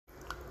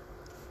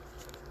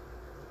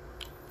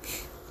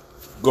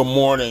Good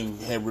morning,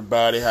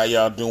 everybody. How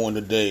y'all doing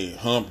today?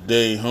 Hump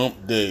day,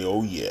 hump day.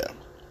 Oh, yeah.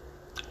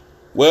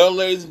 Well,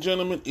 ladies and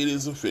gentlemen, it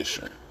is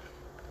official.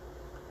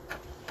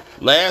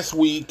 Last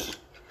week,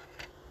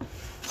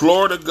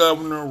 Florida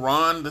Governor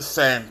Ron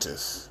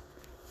DeSantis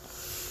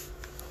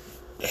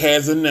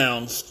has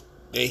announced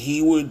that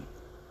he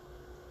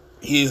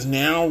is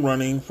now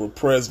running for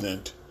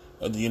president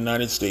of the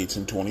United States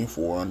in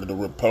 2024 under the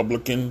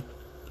Republican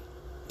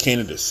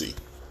candidacy.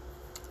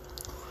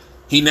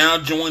 He now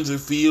joins a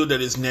field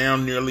that is now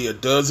nearly a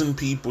dozen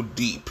people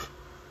deep.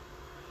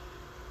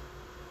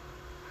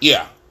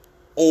 Yeah,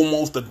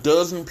 almost a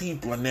dozen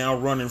people are now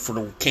running for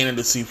the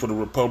candidacy for the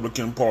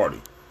Republican Party.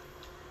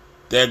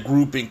 That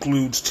group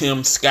includes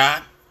Tim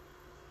Scott,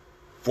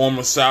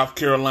 former South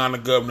Carolina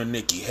Governor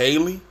Nikki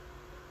Haley,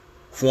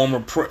 former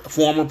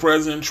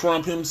President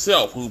Trump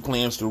himself, who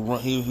plans to run.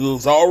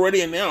 Who's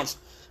already announced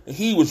that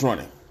he was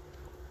running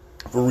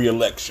for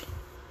re-election.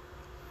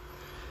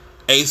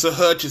 Asa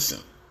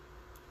Hutchinson.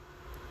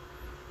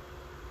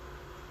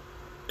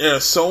 There are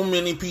so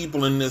many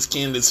people in this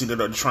candidacy that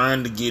are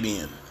trying to get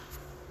in.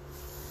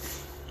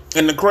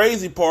 And the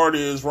crazy part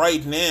is,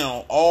 right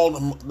now, all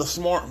the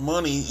smart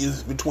money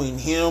is between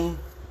him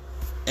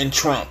and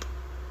Trump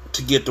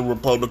to get the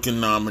Republican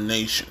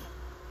nomination.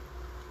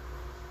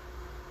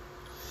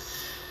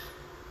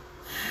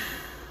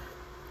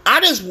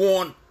 I just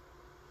want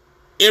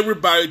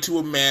everybody to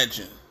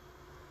imagine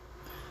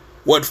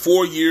what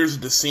 4 years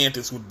of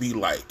DeSantis would be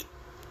like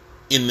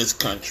in this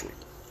country.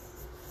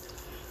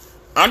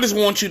 I just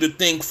want you to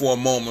think for a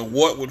moment,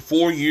 what would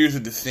 4 years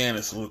of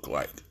DeSantis look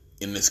like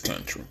in this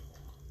country?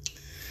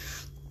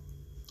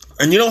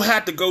 And you don't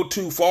have to go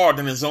too far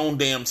than his own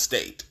damn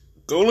state.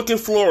 Go look at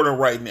Florida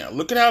right now.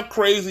 Look at how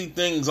crazy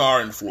things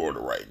are in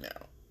Florida right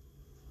now.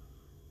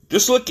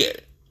 Just look at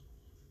it.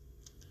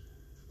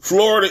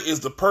 Florida is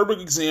the perfect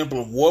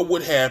example of what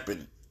would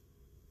happen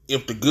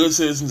if the good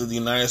citizens of the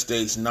United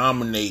States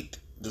nominate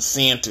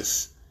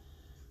DeSantis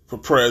for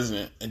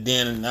president and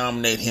then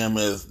nominate him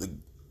as the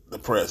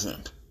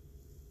president.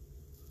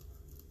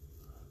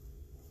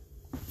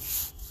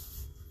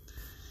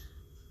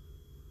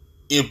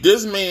 If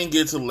this man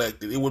gets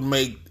elected, it would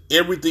make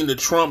everything that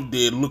Trump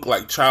did look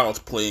like child's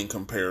play in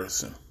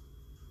comparison.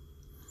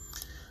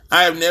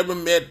 I have never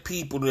met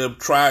people that have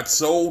tried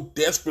so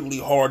desperately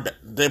hard.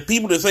 The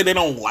people that say they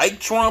don't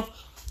like Trump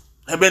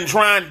have been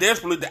trying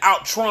desperately to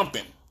out-Trump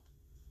him.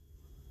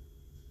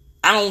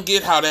 I don't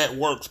get how that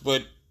works,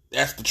 but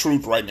that's the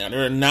truth right now.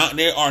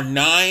 There are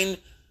nine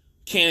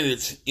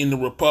candidates in the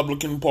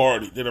Republican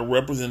Party that are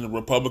representing the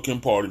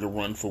Republican Party to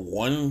run for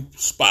one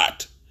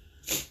spot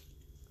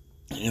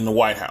in the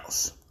White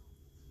House.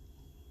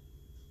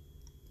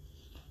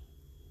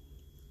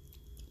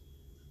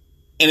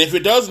 And if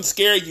it doesn't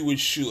scare you, it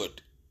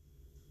should.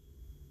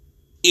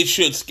 It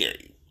should scare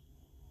you.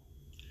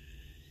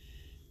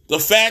 The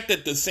fact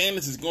that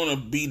DeSantis is going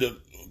to be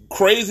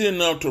crazy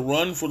enough to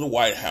run for the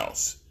White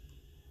House.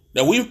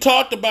 Now, we've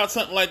talked about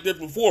something like this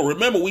before.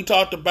 Remember, we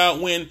talked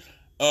about when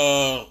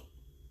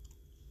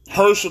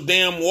Herschel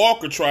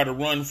Walker tried to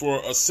run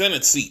for a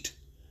Senate seat.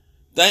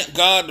 Thank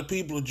God the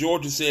people of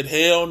Georgia said,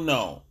 hell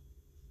no.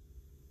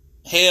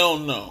 Hell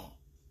no.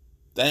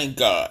 Thank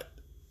God.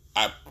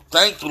 I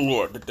thank the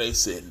Lord that they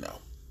said no.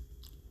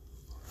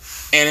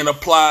 And it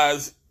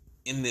applies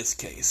in this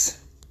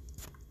case.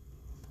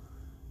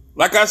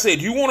 Like I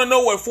said, you want to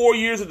know what 4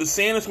 years of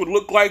DeSantis would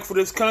look like for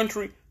this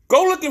country?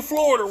 Go look at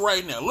Florida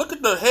right now. Look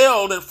at the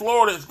hell that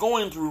Florida is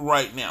going through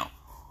right now.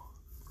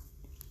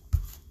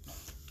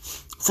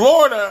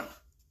 Florida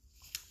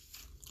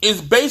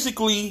is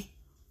basically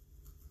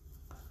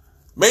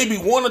maybe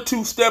 1 or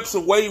 2 steps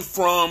away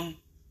from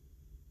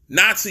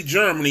Nazi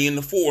Germany in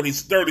the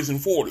 40s, 30s, and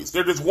 40s.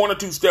 They're just 1 or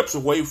 2 steps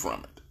away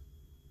from it.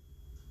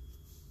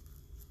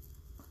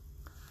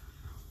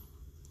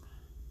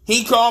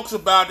 He talks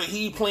about that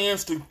he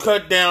plans to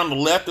cut down the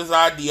leftist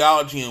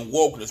ideology and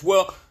wokeness.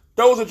 Well,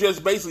 those are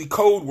just basically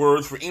code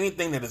words for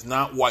anything that is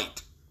not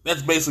white.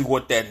 That's basically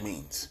what that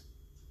means.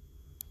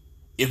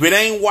 If it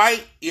ain't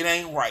white, it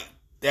ain't right.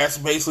 That's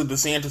basically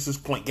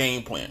DeSantis'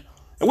 game plan.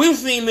 And we've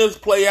seen this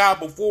play out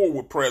before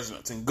with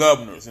presidents and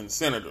governors and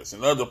senators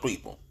and other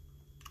people.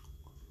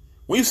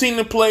 We've seen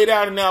it played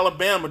out in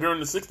Alabama during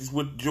the 60s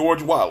with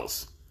George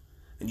Wallace.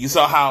 And you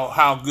saw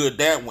how good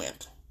that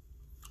went.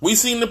 We've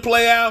seen it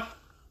play out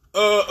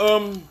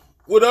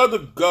with other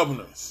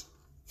governors.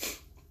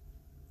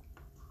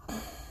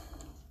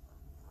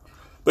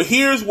 But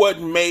here's what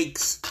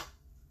makes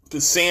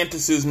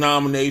DeSantis'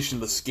 nomination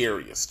the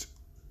scariest.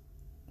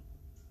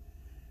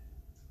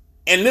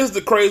 And this is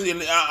the crazy, and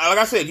like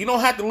I said, you don't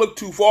have to look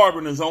too far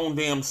in his own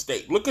damn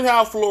state. Look at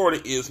how Florida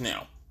is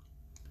now.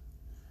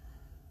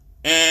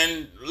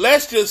 And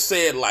let's just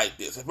say it like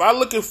this. If I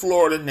look at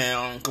Florida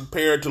now and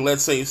compare it to,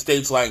 let's say,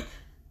 states like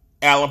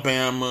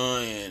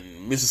Alabama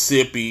and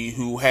Mississippi,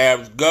 who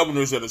have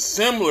governors that are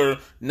similar,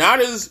 not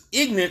as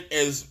ignorant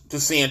as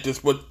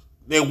DeSantis, but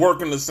they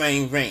work in the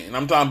same vein. And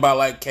I'm talking about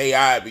like Kay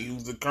Ivey,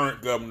 who's the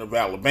current governor of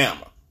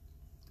Alabama.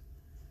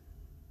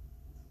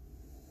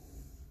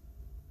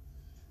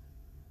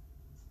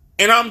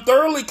 And I'm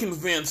thoroughly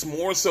convinced,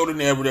 more so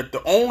than ever, that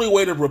the only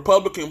way the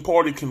Republican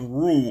Party can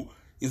rule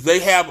is they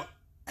have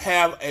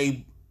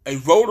a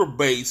voter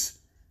base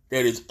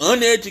that is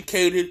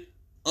uneducated,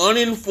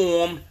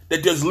 uninformed,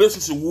 that just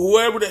listens to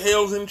whoever the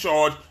hell's in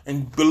charge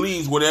and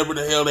believes whatever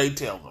the hell they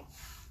tell them.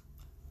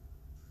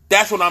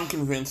 That's what I'm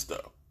convinced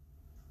of.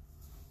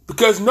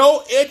 Because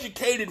no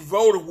educated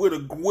voter with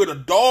a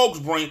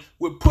dog's brain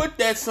would put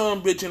that son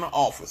of a bitch in the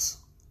office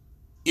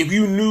if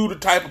you knew the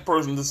type of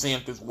person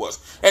DeSantis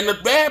was. And the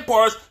bad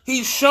part is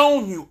he's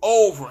shown you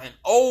over and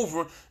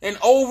over and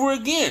over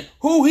again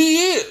who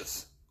he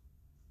is.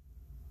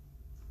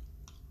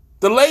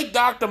 The late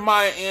Dr.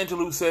 Maya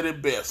Angelou said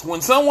it best. When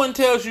someone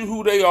tells you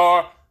who they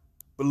are,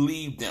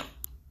 believe them.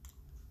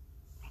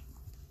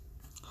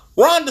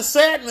 Ron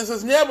DeSantis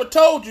has never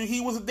told you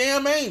he was a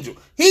damn angel.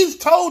 He's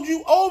told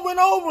you over and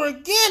over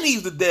again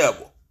he's the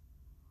devil.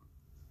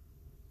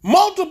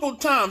 Multiple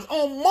times,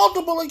 on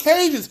multiple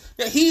occasions,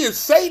 that he is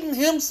Satan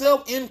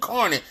himself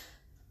incarnate.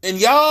 And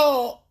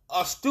y'all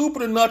are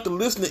stupid enough to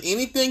listen to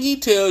anything he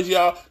tells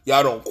y'all.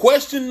 Y'all don't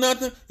question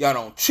nothing. Y'all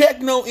don't check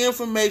no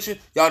information.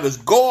 Y'all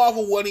just go off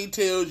of what he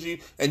tells you,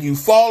 and you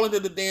fall into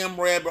the damn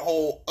rabbit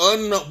hole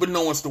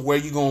unbeknownst to where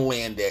you're going to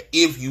land at,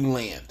 if you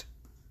land.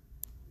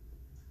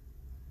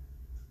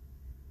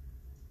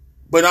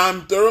 But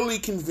I'm thoroughly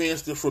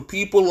convinced that for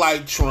people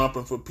like Trump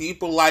and for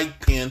people like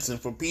Pence and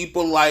for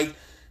people like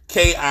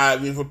Kay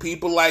Ivey and for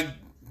people like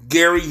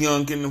Gary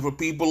Youngkin and for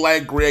people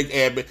like Greg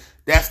Abbott,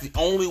 that's the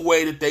only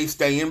way that they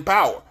stay in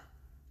power.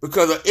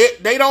 Because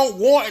they don't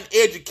want an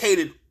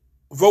educated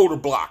voter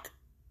bloc.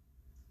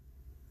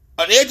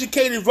 An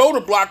educated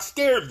voter bloc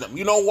scares them.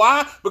 You know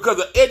why? Because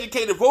an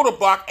educated voter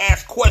bloc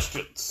asks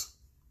questions.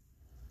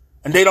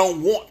 And they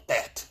don't want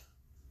that.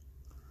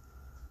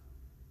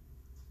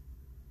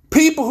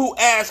 People who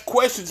ask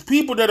questions,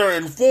 people that are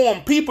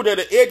informed, people that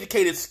are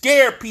educated,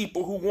 scare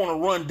people who want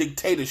to run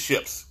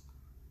dictatorships.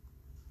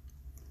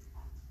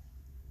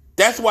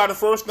 That's why the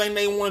first thing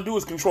they want to do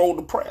is control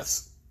the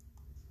press.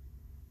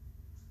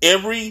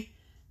 Every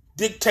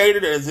dictator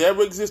that has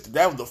ever existed,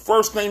 that was the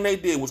first thing they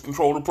did, was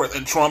control the press.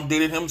 And Trump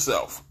did it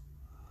himself.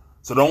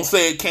 So don't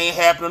say it can't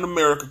happen in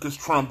America, because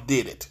Trump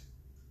did it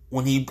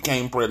when he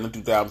became president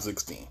in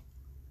 2016.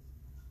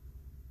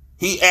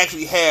 He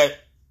actually had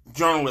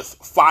journalists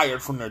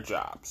fired from their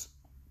jobs.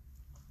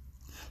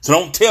 So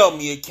don't tell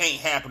me it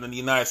can't happen in the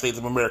United States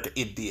of America.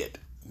 It did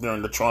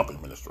during the Trump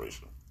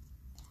administration.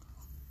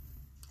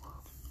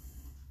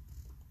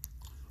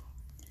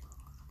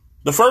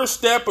 The first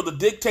step of the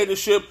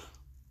dictatorship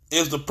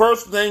is the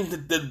first thing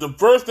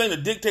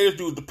the dictators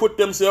do is to put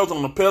themselves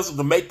on the pedestal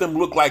to make them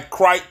look like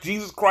Christ,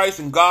 Jesus Christ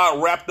and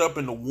God wrapped up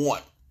into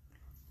one.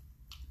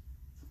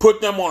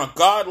 Put them on a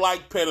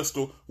godlike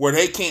pedestal where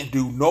they can't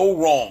do no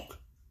wrong.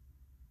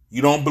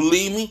 You don't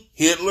believe me?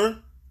 Hitler,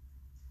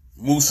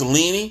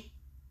 Mussolini,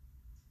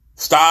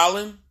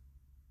 Stalin,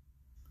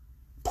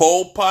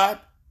 Pol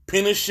Pot,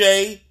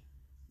 Pinochet,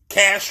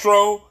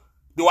 Castro.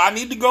 Do I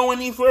need to go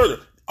any further?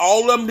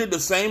 All of them did the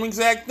same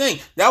exact thing.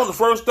 That was the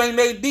first thing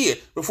they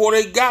did before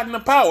they got into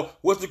power,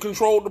 was to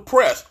control the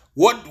press.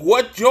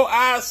 What your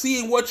eyes see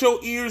and what your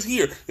ears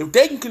hear. If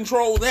they can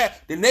control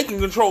that, then they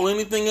can control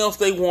anything else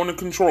they want to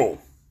control.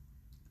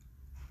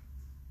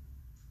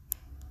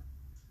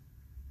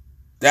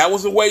 That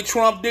was the way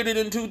Trump did it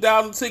in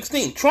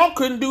 2016. Trump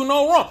couldn't do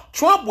no wrong.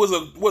 Trump was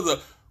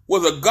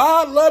a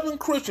God-loving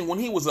Christian when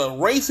he was a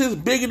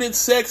racist, bigoted,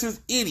 sexist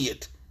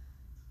idiot.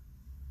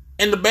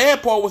 And the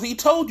bad part was he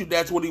told you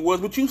that's what he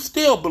was, but you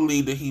still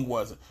believed that he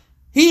wasn't.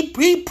 He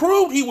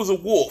proved he was a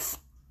wolf,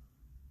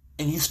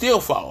 and you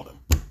still followed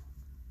him.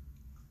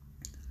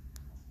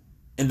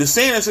 And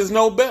DeSantis is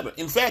no better.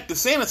 In fact,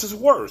 DeSantis is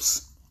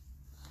worse,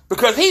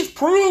 because he's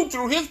proved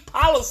through his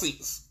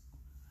policies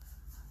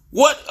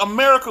what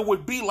America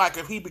would be like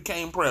if he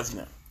became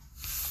president.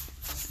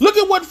 Look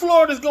at what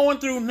Florida's going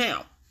through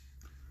now.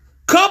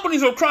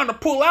 Companies are trying to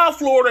pull out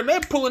Florida, and they're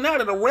pulling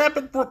out at a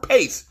rapid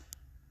pace.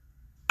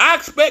 I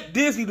expect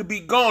Disney to be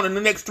gone in the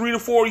next 3 to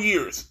 4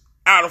 years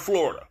out of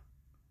Florida.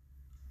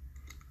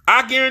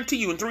 I guarantee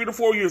you in 3 to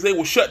 4 years they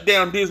will shut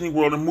down Disney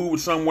World and move it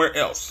somewhere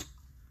else.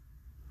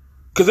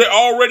 Because they're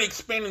already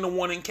expanding the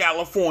one in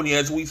California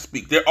as we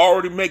speak. They're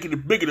already making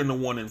it bigger than the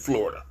one in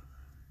Florida.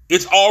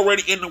 It's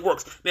already in the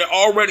works. They're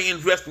already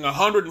investing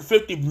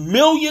 $150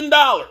 million.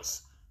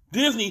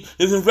 Disney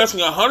is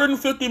investing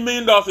 $150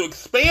 million to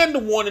expand the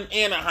one in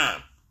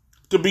Anaheim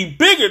to be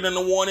bigger than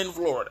the one in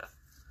Florida.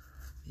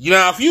 You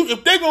know,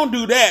 if they're going to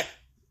do that,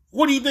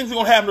 what do you think is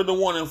going to happen to the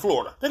one in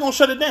Florida? They're going to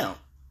shut it down.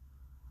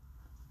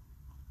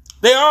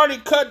 They've already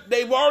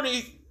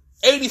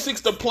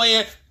 86th the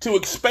plan to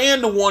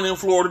expand the one in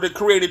Florida that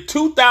created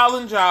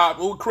 2,000 jobs.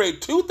 It would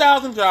create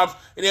 2,000 jobs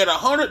and add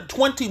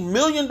 $120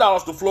 million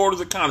to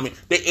Florida's economy.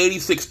 They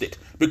 86th it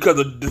because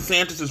of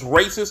DeSantis'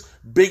 racist,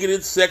 bigoted,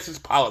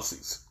 sexist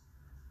policies.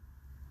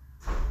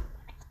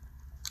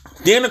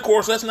 Then, of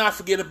course, let's not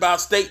forget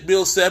about State Bill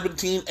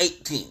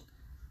 1718.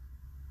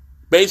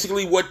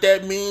 Basically, what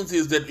that means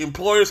is that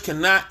employers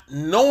cannot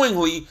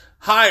knowingly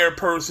hire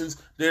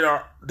persons that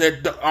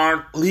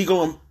aren't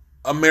legal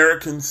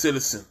American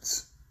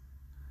citizens.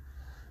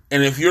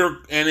 And if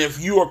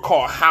you are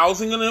caught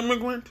housing an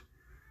immigrant,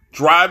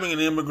 driving an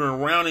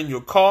immigrant around in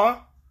your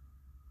car,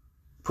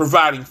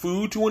 providing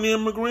food to an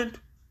immigrant,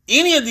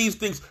 any of these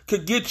things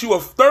could get you a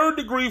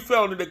third-degree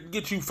felony that could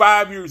get you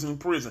 5 years in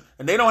prison.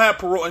 And they don't have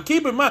parole. And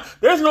keep in mind,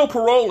 there's no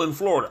parole in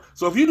Florida.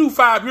 So if you do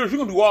 5 years, you're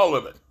going to do all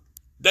of it,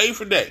 day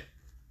for day.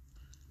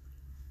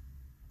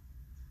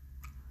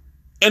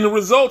 And the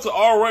results are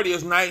already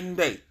as night and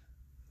day.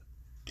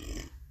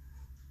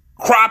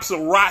 Crops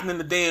are rotting in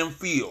the damn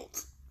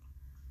fields.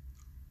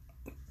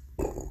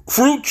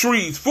 Fruit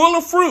trees full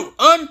of fruit,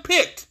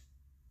 unpicked.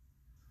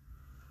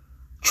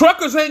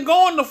 Truckers ain't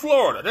going to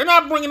Florida. They're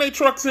not bringing their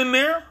trucks in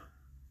there.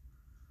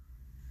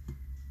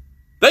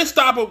 They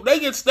stop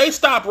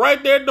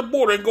right there at the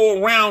border and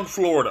go around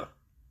Florida.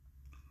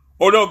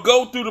 Or they'll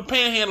go through the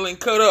panhandle and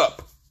cut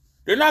up.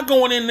 They're not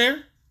going in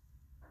there.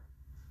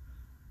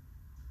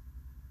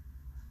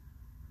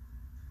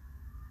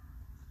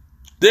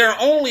 There are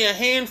only a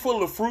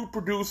handful of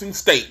fruit-producing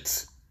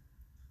states.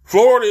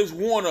 Florida is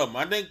one of them.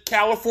 I think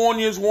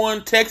California is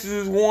one, Texas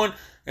is one,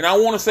 and I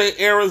want to say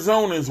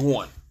Arizona is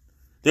one.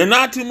 There are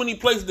not too many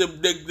places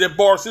that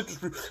bar citrus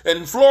fruit,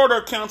 and Florida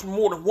accounts for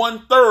more than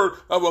 1/3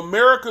 of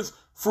America's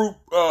fruit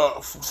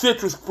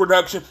citrus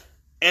production,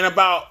 and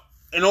about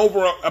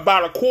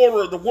a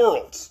quarter of the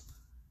world's.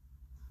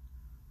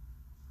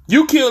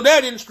 You kill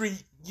that industry,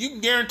 you can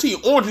guarantee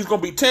orange is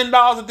going to be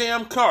 $10 a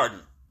damn carton.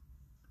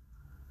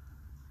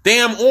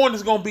 Damn orange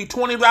is going to be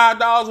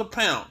 $25 a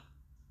pound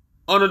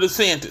under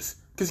DeSantis.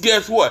 Because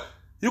guess what?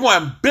 You're going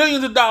to have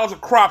billions of dollars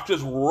of crops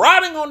just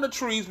rotting on the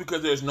trees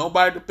because there's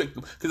nobody to pick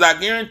them. Because I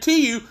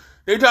guarantee you,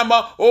 they're talking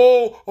about,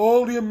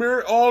 all the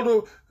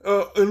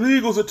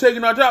illegals are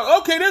taking our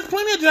jobs. Okay, there's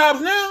plenty of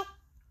jobs now.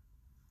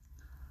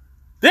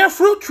 There are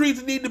fruit trees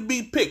that need to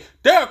be picked.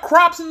 There are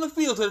crops in the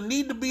fields that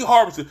need to be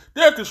harvested.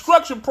 There are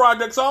construction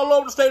projects all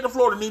over the state of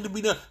Florida that need to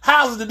be done.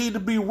 Houses that need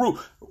to be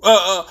roofed.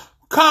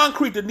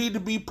 Concrete that need to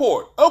be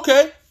poured.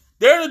 Okay,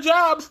 there are the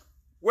jobs.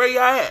 Where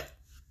y'all at?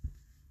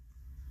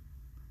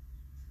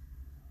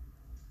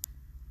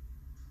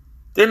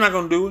 They're not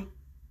going to do it.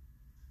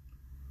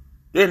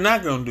 They're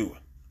not going to do it.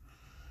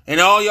 And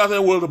all y'all say,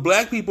 well, the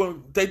black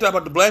people, they talk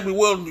about the black people,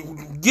 well,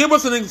 give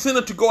us an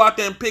incentive to go out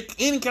there and pick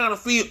any kind of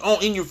field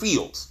in your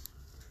fields.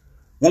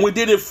 When we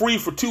did it free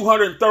for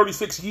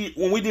 236 years,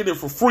 when we did it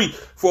for free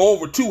for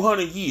over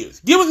 200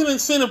 years. Give us an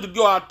incentive to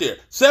go out there.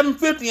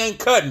 $7.50 ain't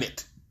cutting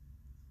it.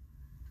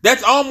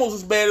 That's almost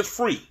as bad as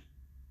free.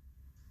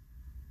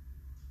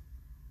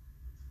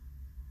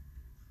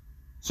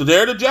 So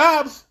there are the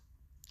jobs.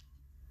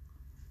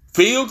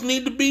 Fields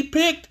need to be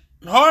picked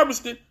and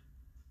harvested.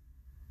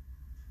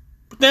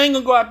 But they ain't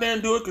going to go out there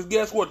and do it because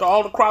guess what?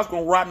 All the crops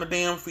going to rot in the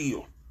damn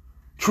field.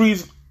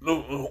 Trees,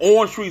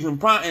 orange trees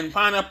and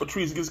pineapple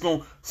trees just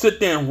going to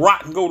sit there and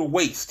rot and go to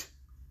waste.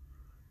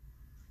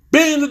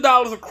 Billions of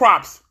dollars of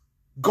crops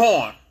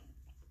gone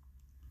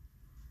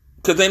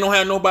because they don't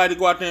have nobody to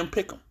go out there and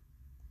pick them.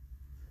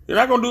 They're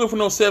not going to do it for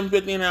no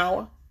 $7.50 an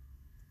hour.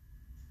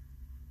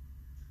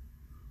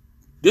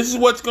 This is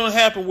what's going to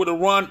happen with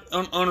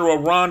under a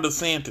Ron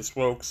DeSantis,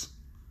 folks.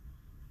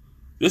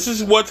 This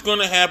is what's going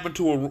to happen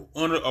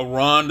under a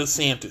Ron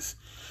DeSantis.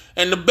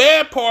 And the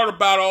bad part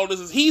about all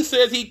this is he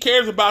says he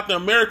cares about the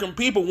American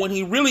people when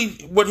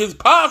his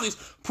policies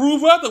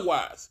prove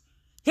otherwise.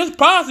 His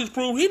policies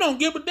prove he don't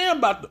give a damn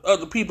about the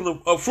other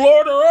people of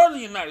Florida or the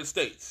United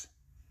States.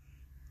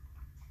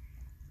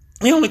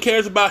 He only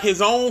cares about his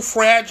own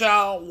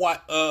fragile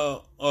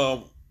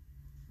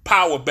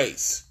power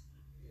base.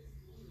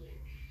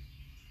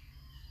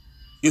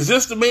 Is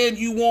this the man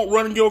you want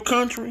running your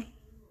country?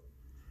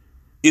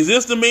 Is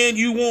this the man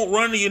you want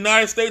running the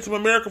United States of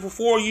America for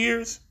 4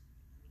 years?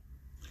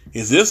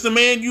 Is this the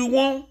man you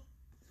want?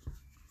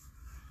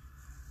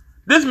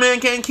 This man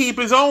can't keep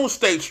his own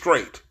state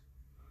straight.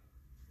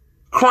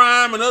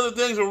 Crime and other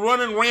things are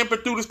running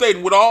rampant through the state.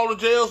 And with all the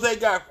jails they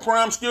got,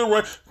 crime still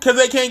running because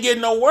they can't get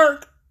no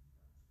work.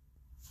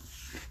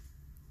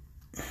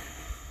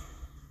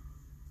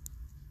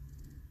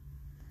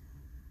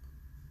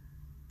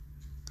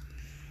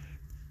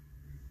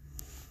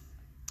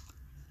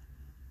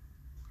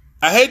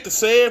 I hate to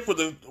say it for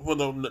the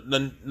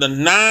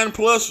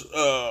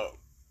 9+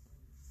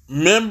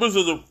 members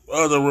of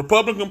the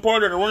Republican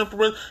Party that are running for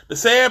president. The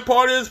sad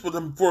part is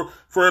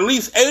for at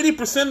least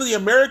 80% of the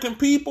American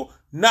people,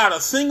 not a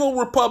single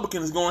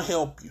Republican is going to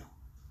help you.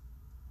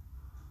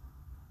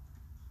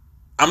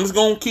 I'm just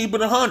going to keep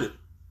it 100.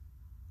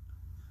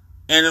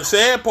 And the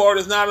sad part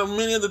is not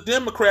many of the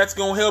Democrats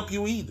going to help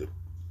you either.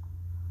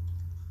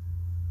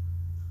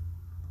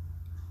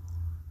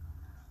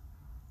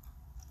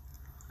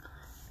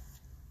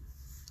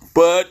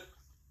 But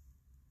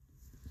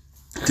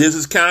this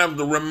is kind of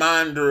the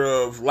reminder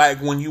of like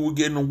when you were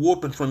getting a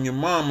whooping from your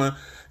mama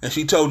and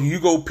she told you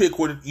go pick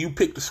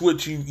the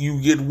switch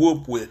you get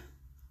whooped with.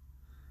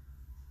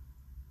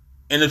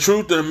 And the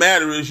truth of the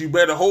matter is you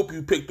better hope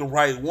you pick the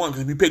right one,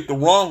 because if you pick the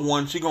wrong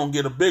one, she gonna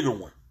get a bigger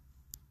one.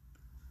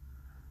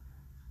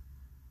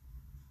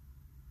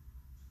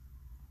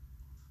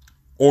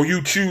 or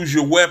you choose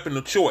your weapon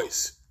of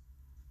choice.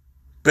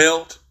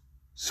 Belt,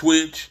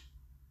 switch,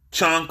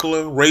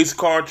 chancla, race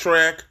car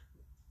track,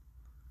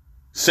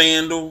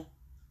 sandal,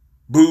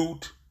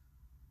 boot.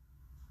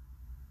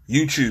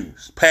 You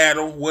choose.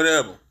 Paddle,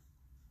 whatever.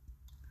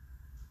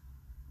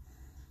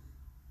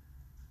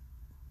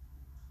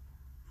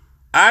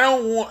 I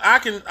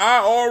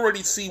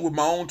already see with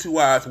my own two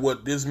eyes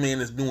what this man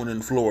is doing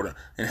in Florida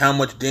and how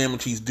much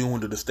damage he's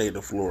doing to the state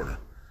of Florida.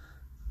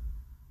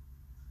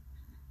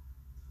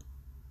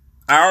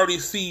 I already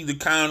see the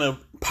kind of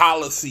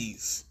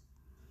policies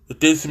that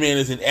this man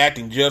is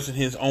enacting just in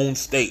his own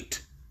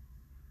state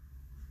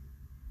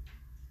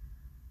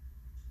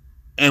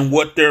and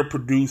what they're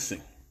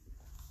producing.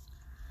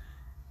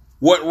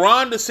 What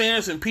Ron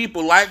DeSantis and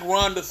people like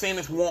Ron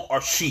DeSantis want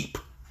are sheep.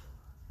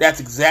 That's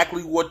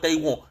exactly what they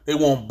want. They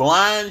want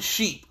blind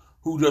sheep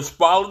who just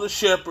follow the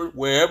shepherd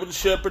wherever the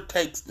shepherd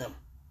takes them.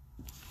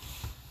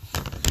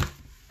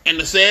 And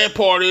the sad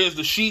part is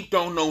the sheep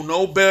don't know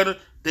no better.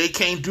 They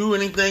can't do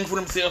anything for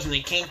themselves, and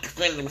they can't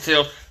defend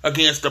themselves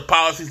against the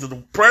policies of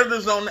the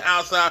predators on the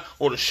outside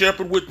or the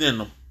shepherd within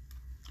them.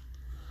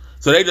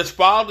 So they just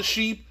follow the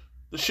sheep,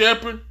 the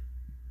shepherd.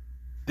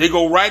 They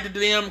go right to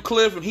the damn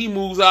cliff, and he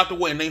moves out the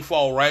way, and they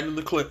fall right in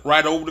the cliff,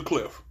 right over the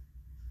cliff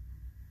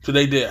to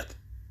their death.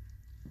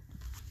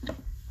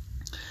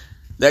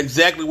 That's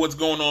exactly what's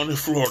going on in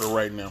Florida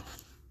right now.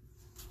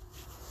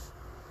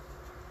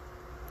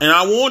 And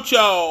I want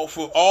y'all,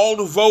 for all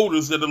the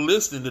voters that are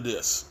listening to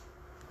this,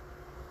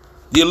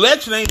 the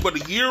election ain't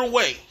but a year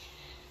away.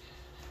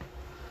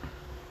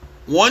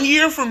 1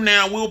 year from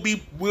now, we'll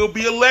be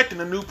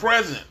electing a new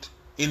president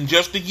in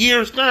just a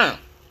year's time.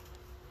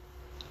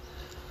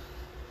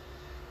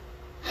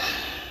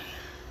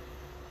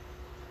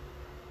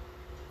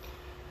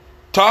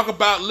 Talk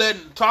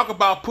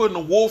about putting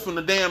a wolf in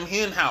the damn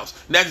hen house.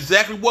 That's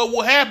exactly what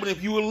will happen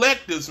if you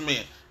elect this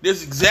man.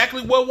 That's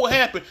exactly what will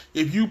happen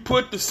if you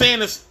put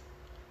DeSantis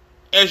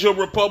as your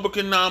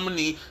Republican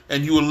nominee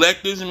and you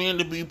elect this man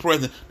to be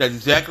president. That's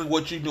exactly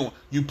what you're doing.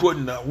 You're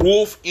putting the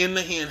wolf in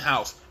the hen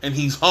house, and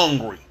he's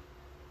hungry.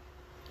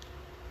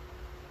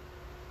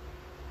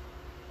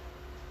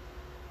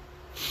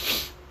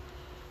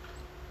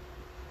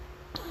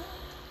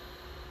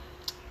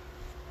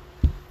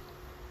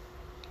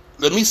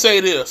 Let me say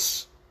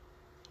this.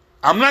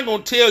 I'm not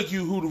going to tell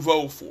you who to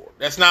vote for.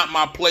 That's not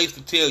my place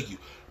to tell you.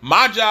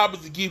 My job is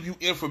to give you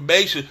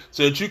information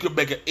so that you can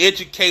make an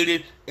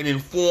educated and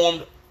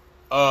informed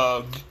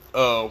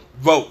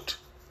vote.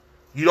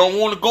 You don't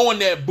want to go in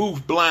that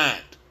booth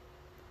blind.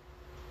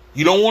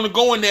 You don't want to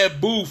go in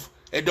that booth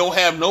and don't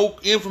have no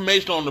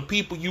information on the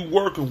people you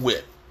working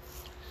with.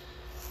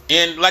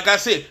 And like I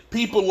said,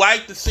 people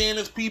like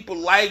DeSantis, people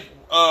like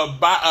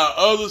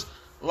others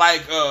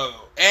like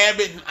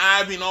Abbott and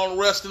Ivy and all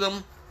the rest of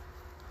them.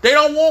 They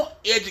don't want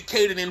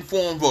educated,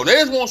 informed vote. They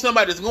just want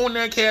somebody that's going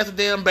there and cast a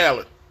damn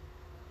ballot.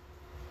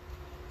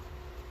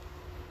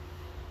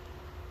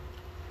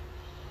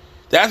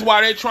 That's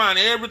why they're trying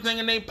everything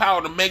in their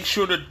power to make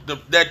sure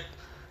that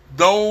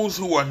those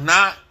who are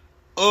not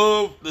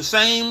of the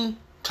same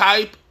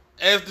type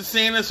as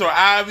DeSantis or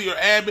Ivy or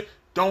Abbott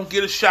don't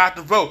get a shot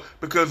to vote,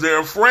 because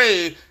they're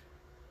afraid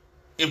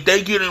if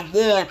they get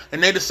informed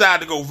and they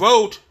decide to go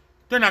vote,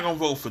 they're not going to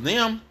vote for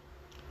them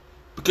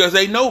because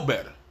they know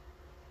better.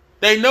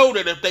 They know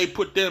that if they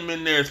put them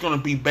in there, it's going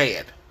to be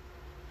bad.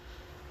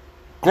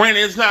 Granted,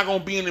 it's not going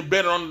to be any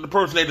better on the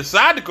person they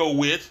decide to go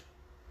with,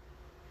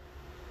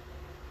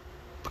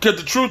 because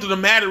the truth of the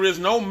matter is,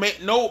 no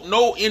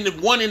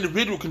one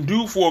individual can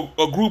do for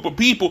a group of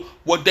people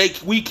what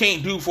we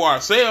can't do for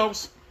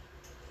ourselves.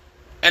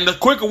 And the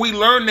quicker we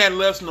learn that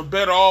lesson, the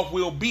better off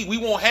we'll be. We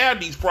won't have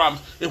these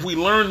problems if we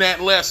learn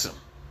that lesson.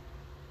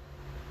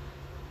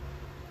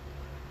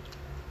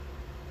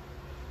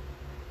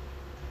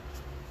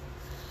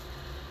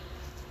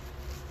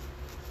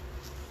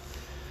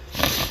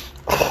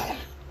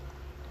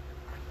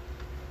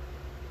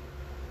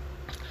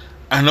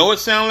 I know it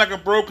sounds like a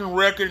broken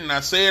record, and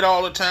I say it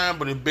all the time,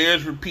 but it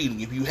bears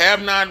repeating. If you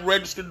have not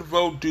registered to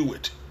vote, do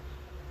it.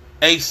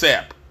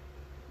 ASAP.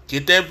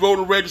 Get that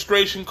voter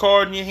registration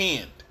card in your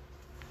hand.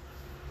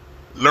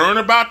 Learn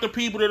about the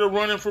people that are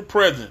running for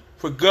president,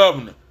 for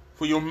governor,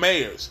 for your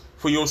mayors,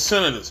 for your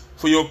senators,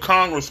 for your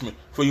congressmen,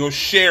 for your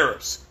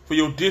sheriffs, for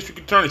your district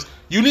attorneys.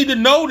 You need to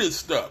know this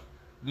stuff.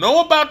 Know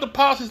about the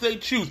policies they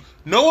choose.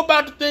 Know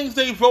about the things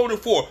they voted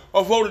for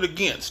or voted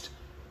against.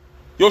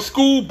 Your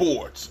school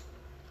boards.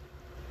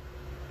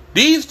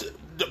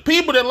 The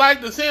people that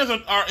like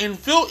DeSantis are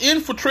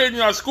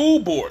infiltrating our school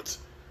boards.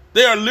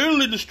 They are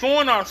literally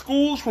destroying our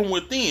schools from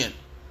within.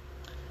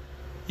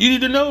 You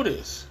need to know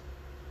this.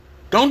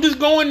 Don't just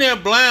go in there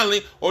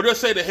blindly or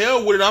just say, the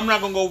hell with it, I'm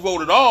not going to go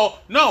vote at all.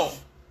 No.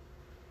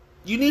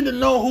 You need to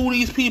know who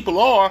these people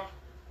are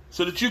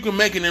so that you can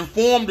make an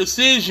informed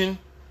decision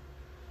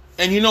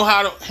and you know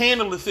how to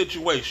handle the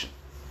situation.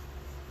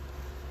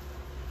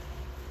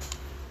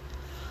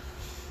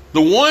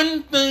 The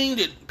one thing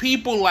that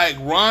people like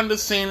Ron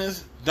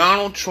DeSantis,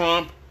 Donald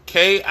Trump,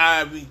 Kay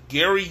Ivey,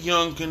 Gary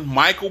Youngkin,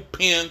 Michael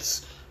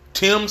Pence,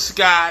 Tim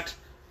Scott,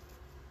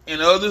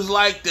 and others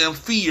like them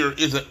fear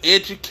is an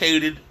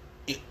educated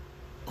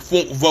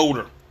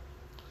voter.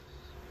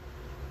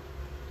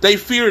 They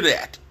fear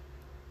that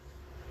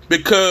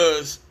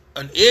because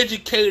an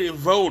educated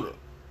voter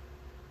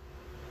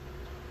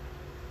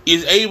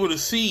is able to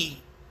see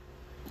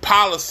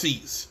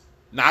policies,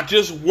 not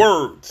just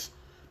words.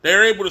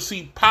 They're able to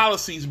see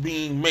policies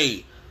being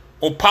made,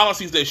 or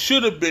policies that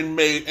should have been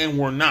made and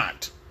were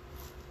not.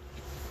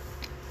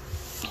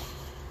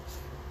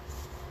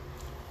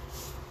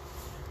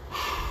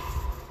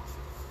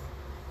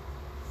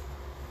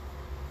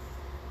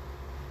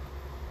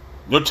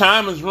 Your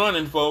time is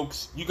running,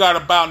 folks. You got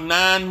about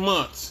 9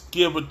 months,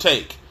 give or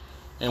take.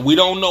 And we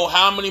don't know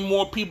how many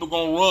more people are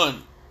going to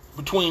run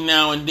between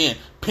now and then.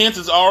 Pence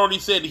has already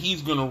said that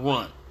he's going to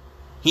run.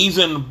 He's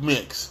in the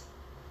mix.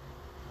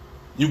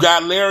 You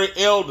got Larry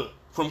Elder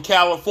from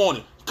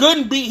California.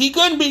 He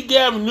couldn't beat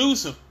Gavin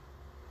Newsom.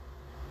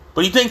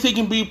 But he thinks he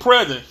can be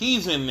president.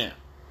 He's in there.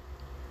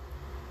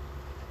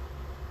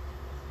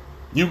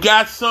 You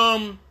got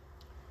some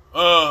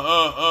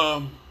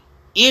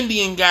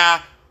Indian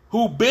guy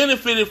who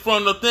benefited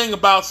from the thing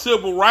about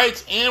civil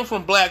rights and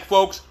from black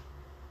folks,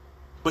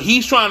 but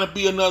he's trying to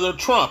be another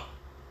Trump.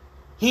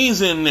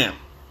 He's in there.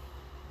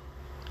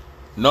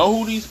 Know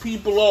who these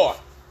people are.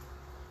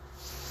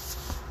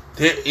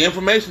 The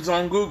information's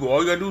on Google.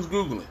 All you gotta do is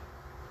Google it.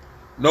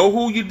 Know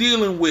who you're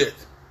dealing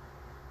with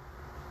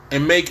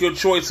and make your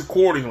choice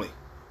accordingly.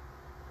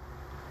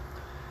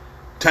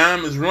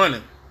 Time is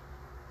running.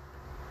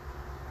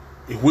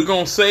 If we're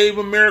gonna save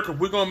America, if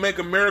we're gonna make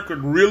America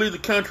really the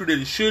country that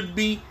it should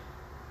be,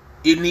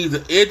 it needs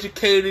an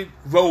educated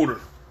voter.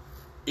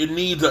 It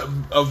needs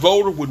a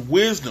voter with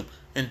wisdom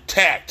and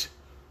tact.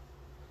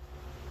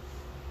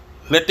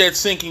 Let that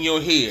sink in your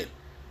head.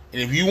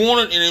 And if you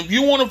want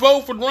to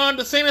vote for Ron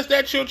DeSantis,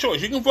 that's your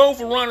choice. You can vote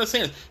for Ron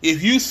DeSantis.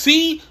 If you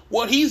see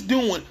what he's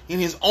doing in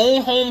his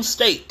own home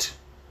state,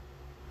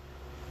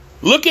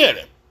 look at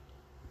him.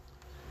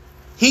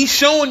 He's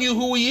showing you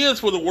who he is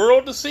for the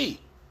world to see.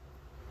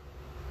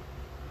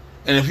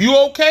 And if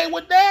you're okay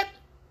with that,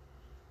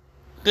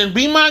 then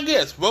be my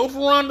guest. Vote for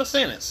Ron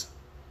DeSantis.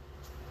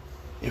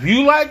 If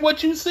you like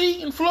what you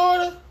see in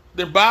Florida,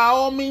 then by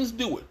all means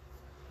do it.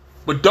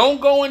 But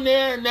don't go in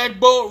there in that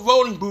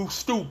voting booth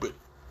stupid.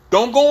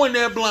 Don't go in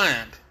there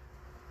blind.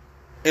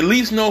 At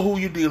least know who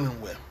you're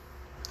dealing with.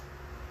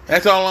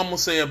 That's all I'm going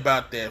to say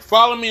about that.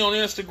 Follow me on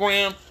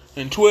Instagram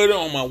and Twitter,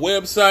 on my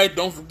website.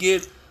 Don't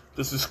forget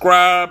to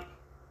subscribe.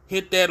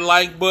 Hit that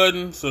like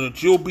button so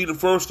that you'll be the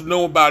first to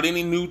know about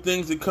any new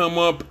things that come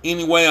up.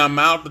 Anyway, I'm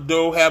out the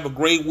door. Have a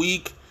great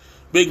week.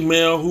 Big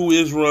Mel, who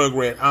is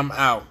Rugrat? I'm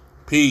out.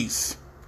 Peace.